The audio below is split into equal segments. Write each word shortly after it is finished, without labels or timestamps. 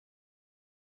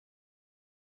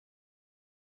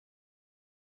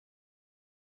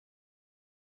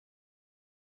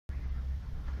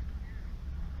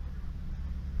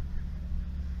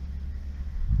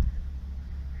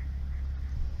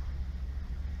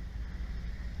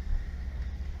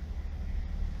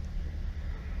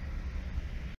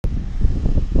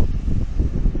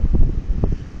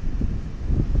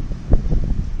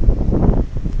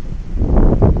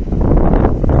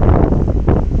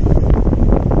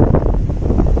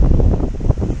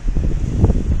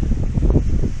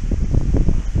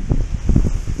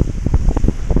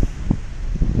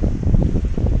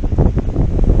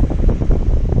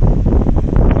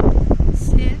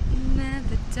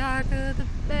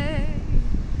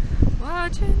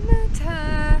watching the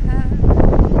tide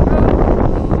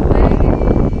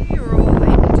roll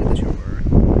away to the shore.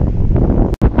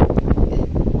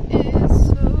 It is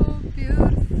so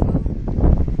beautiful.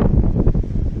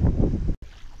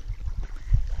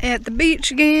 At the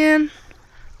beach again.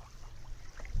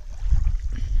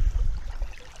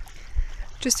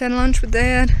 Just had lunch with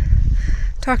Dad.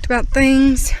 Talked about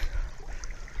things.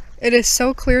 It is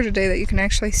so clear today that you can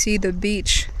actually see the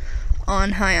beach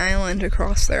on High Island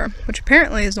across there, which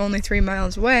apparently is only 3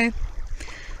 miles away.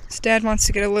 His dad wants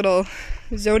to get a little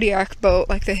Zodiac boat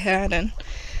like they had in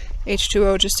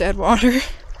H2O, just add water,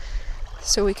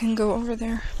 so we can go over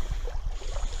there.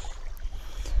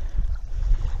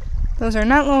 Those are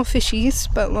not little fishies,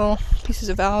 but little pieces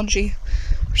of algae.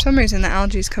 For some reason the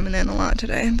algae is coming in a lot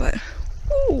today, but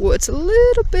ooh, it's a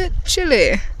little bit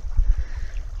chilly.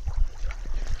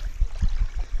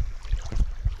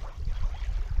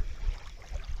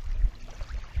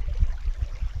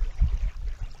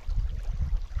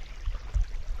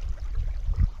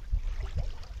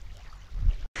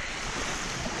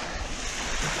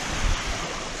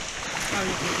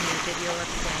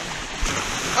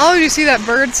 Oh, did you see that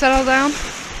bird settle down?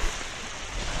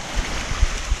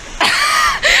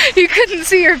 You couldn't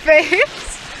see your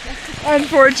face,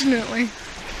 unfortunately.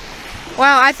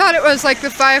 Wow, I thought it was like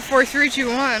the 5, 4, 3, 2,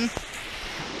 1.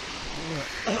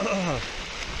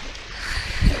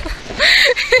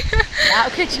 How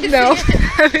could you No, see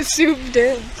it? I was zoomed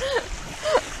in.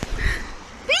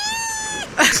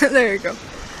 There you go.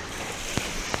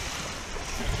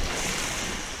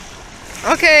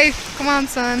 Okay, come on,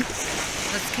 son.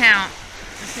 Let's count.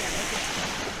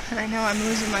 I know, I'm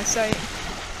losing my sight.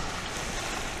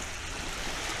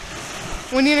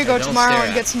 We need to go tomorrow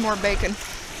and get some more bacon.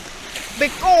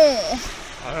 Bacon!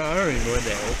 I don't even know when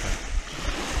they open.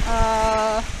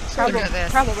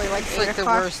 Probably like It's 8 like the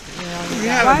o'clock. worst, you know. We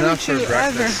have Why enough would for you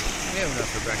breakfast. We have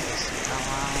enough for breakfast.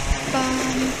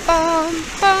 Bum, bum,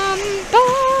 bum,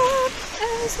 bum.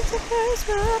 As if the first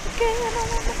love began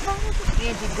on the phone.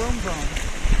 Angie, boom, boom.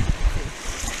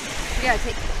 Yeah,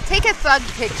 take a thug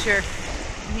picture.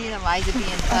 Me and Eliza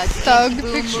being thugs. Thug Angie,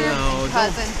 boom, picture? boom, No,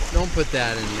 cousin. don't put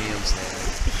that in Liam's head.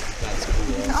 That's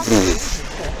cool.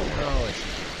 No, it's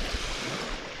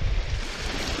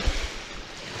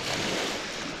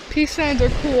Peace signs are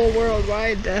cool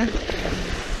worldwide, Dad.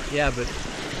 yeah, but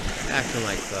acting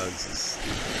like thugs is.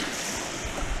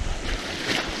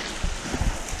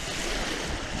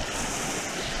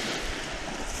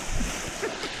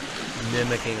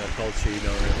 Mimicking a culture you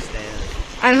don't understand.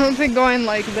 I don't think going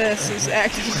like this is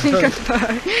acting like a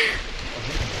thug.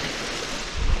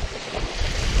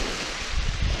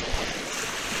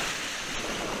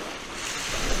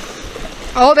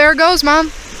 Oh, there it goes, Mom.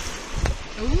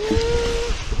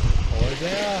 Oh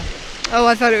yeah. Oh,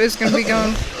 I thought it was going to be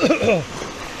going.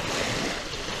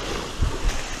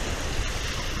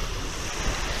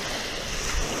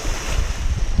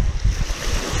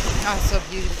 Oh, so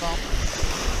beautiful.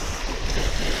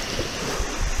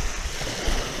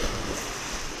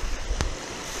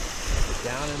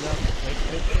 Down enough to take a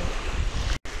picture.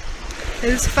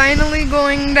 It's finally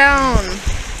going down.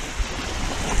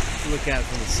 Look at it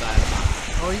from the side of my eye.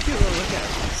 Oh, you can really look at it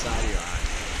from the side of your eye.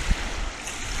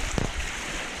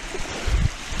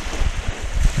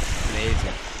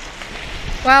 Amazing.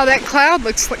 Wow, that cloud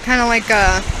looks kind of like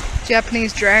a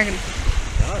Japanese dragon. It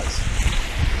does.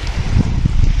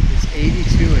 It's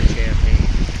 82 in Champaign.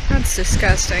 That's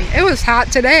disgusting. It was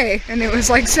hot today, and it was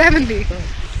like 70.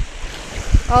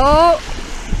 Oh,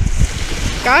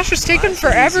 gosh, it's taken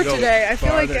forever today. I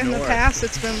feel like in the past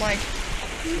it's been like...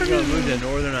 We're going to move to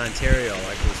Northern Ontario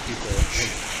like those people.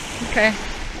 Okay,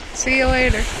 see you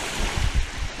later.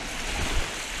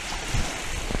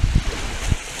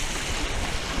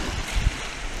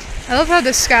 I love how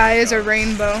the sky is a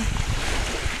rainbow.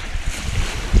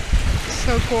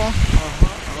 So cool.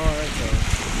 Oh, right there.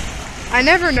 I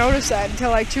never noticed that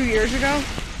until like 2 years ago.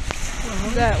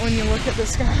 That when you look at the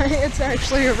sky, it's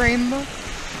actually a rainbow.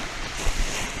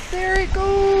 There it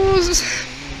goes.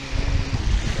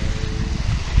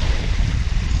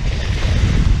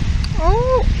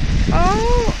 Oh,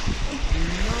 oh.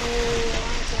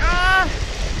 Ah,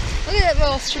 look at that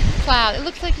little strip of cloud. It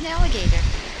looks like an alligator.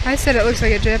 I said it looks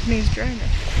like a Japanese dragon.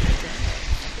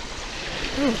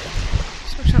 Ooh,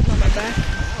 there's something on my back.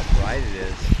 How bright it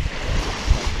is.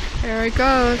 There it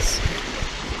goes.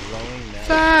 Glowing metal.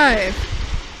 5,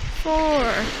 4,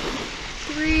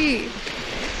 3,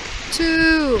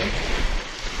 2,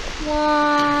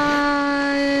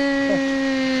 1.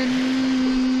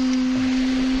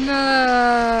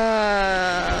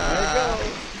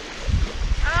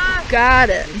 Got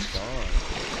it. It's gone.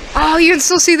 Oh, you can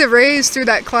still see the rays through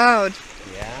that cloud.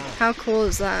 Yeah. How cool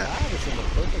is that? Wow, it's in the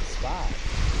perfect spot.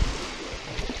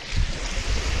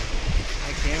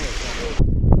 My camera's not really.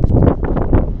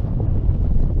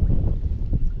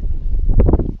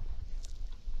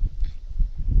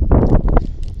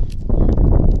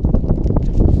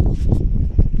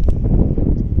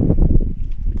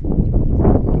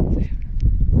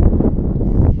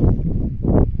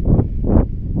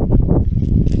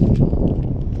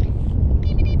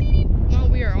 Well,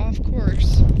 we are off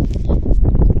course.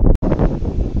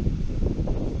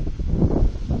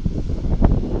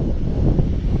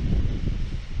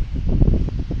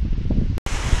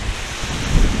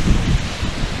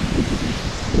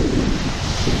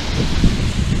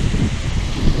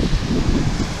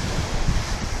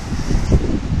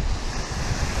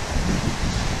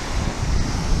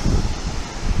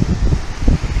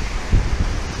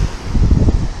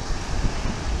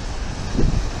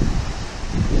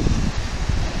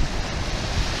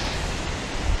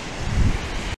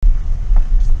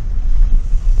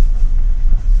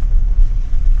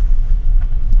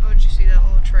 Oh, did you see that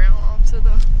little trail off to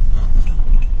the...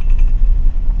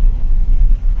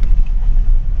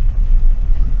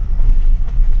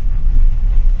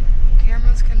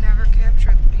 Cameras can never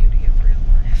capture the beauty of real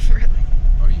life, really.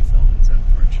 Are you filming? It's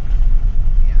unfortunate.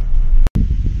 Yeah.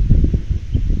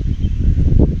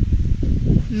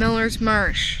 Miller's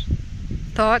Marsh.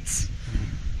 Thoughts?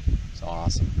 It's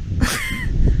awesome.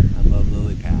 I love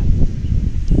lily pad.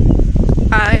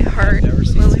 I heart never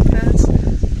seen lily pads.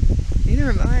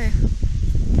 Neither have I.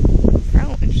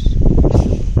 Ouch.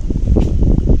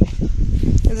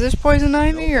 Is this poison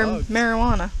ivy No or bugs.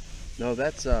 marijuana? No,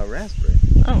 that's raspberry.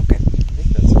 Oh, okay. I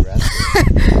think that's a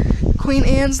raspberry. Queen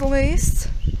Anne's lace.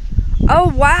 Oh,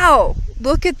 wow.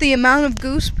 Look at the amount of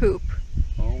goose poop.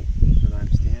 Oh, but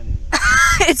I'm standing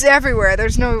there. It's everywhere.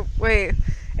 There's no way.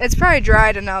 It's probably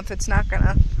dried enough. It's not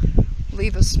gonna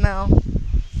leave a smell.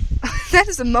 That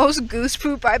is the most goose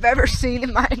poop I've ever seen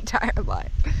in my entire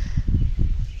life.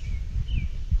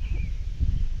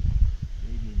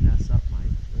 Made me mess up my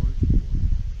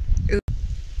orange.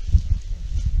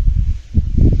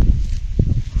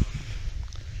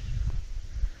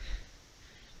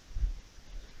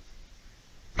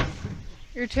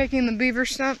 You're taking the beaver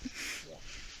stump?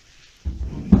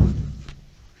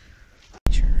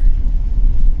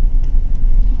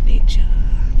 Nature.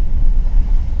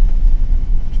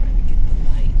 Trying to get the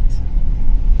light.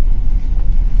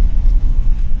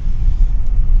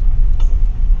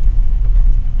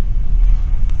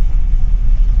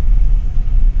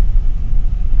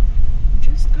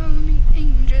 Just call me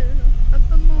angel of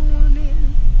the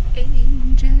morning,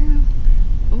 angel.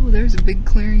 Oh, there's a big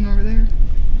clearing over there.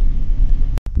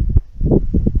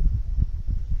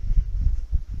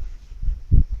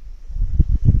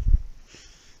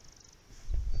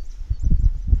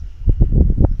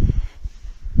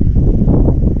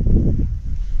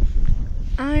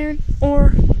 Iron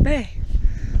Ore Bay.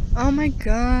 Oh my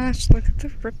gosh, look at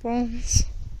the ripples.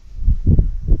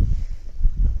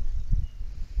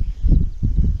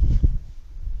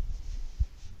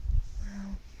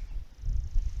 Wow.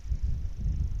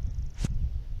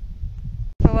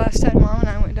 The last time Mom and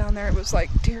I went down there, it was like,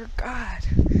 dear God,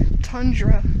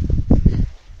 tundra.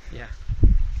 Yeah.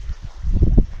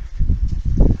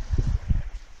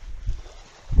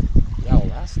 Yeah, well,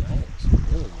 last night it was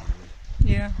really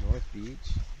windy. Yeah. North Beach.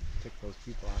 Took those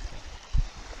people out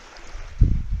there.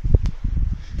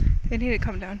 They need to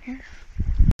come down here.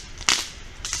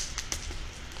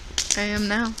 I am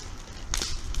now.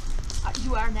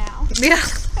 You are now. Yeah.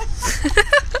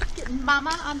 Getting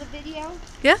Mama on the video.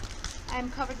 Yeah.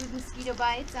 I'm covered with mosquito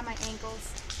bites on my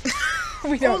ankles.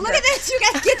 We Oh, don't look know. at this! You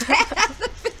gotta get that out of the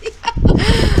video.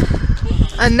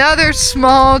 Another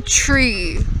small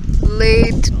tree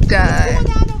laid to die. What's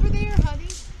going on over there, honey?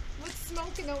 What's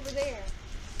smoking over there?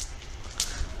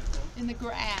 In the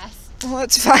grass. Well,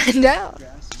 let's find out.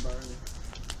 Grass and barley.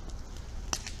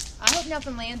 I hope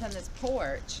nothing lands on this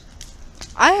porch.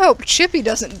 I hope Chippy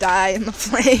doesn't die in the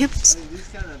flames. I mean, these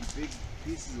kind of big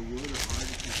pieces of wood are hard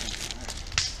to keep on fire.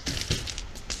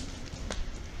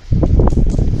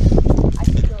 I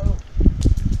should go.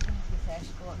 I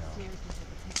should go upstairs and take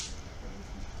a picture.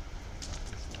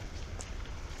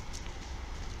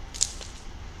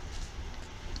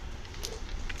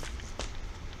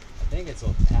 I think it's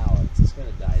little pallets. It's going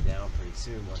to die down pretty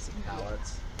soon once the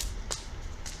pallets.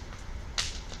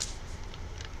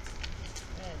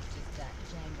 It's just that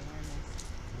ginormous.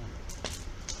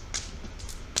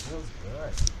 Feels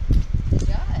good. It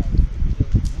does.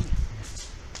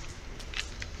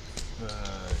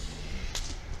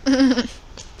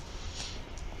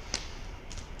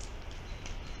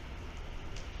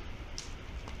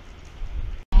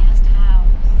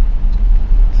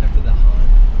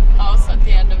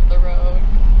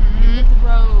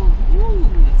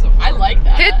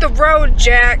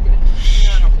 Jack.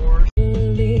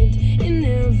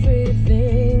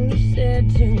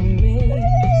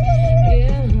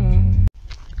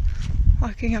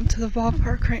 Walking up to the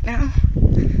ballpark right now.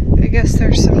 I guess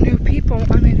there's some new people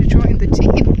wanting to join the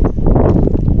team.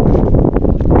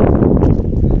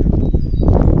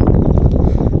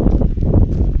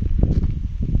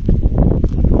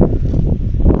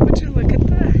 Would you look at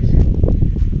that?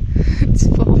 It's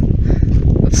full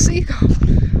of seagulls.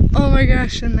 Oh my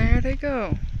gosh, and there they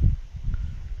go.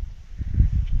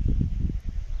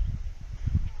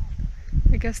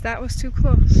 I guess that was too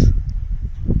close.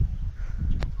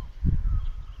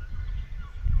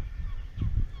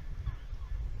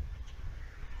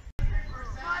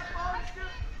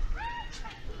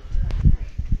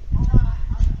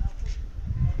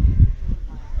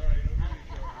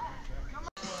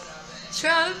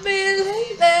 Try to be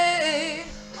lately.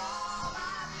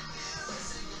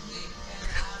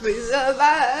 We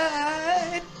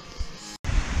survive.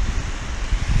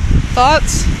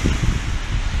 Thoughts?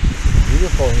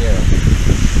 Beautiful here.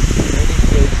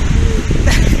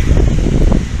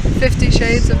 50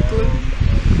 shades of blue.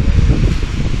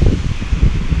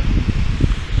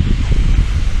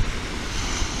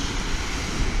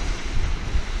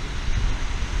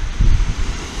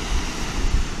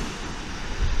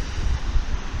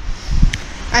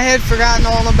 I had forgotten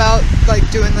all about like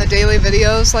doing the daily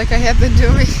videos like I have been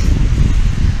doing.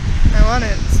 I want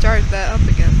to start that up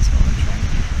again, so I'm trying.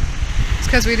 It's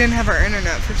because we didn't have our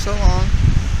internet for so long.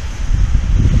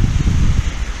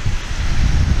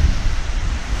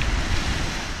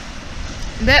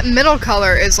 That middle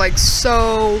color is like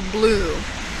so blue.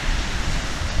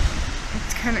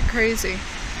 It's kind of crazy.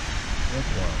 Which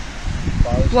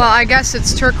one? Well, I guess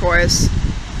it's turquoise.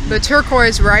 The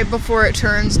turquoise right before it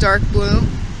turns dark blue.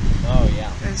 Oh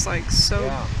yeah. It's like so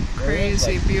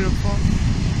crazy like, beautiful.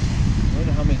 I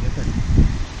wonder how many different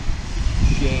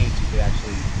shades you could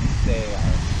actually say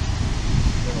are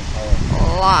different colors.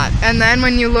 A lot. And then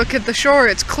when you look at the shore,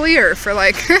 it's clear for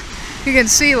like, you can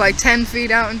see like 10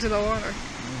 feet out into the water.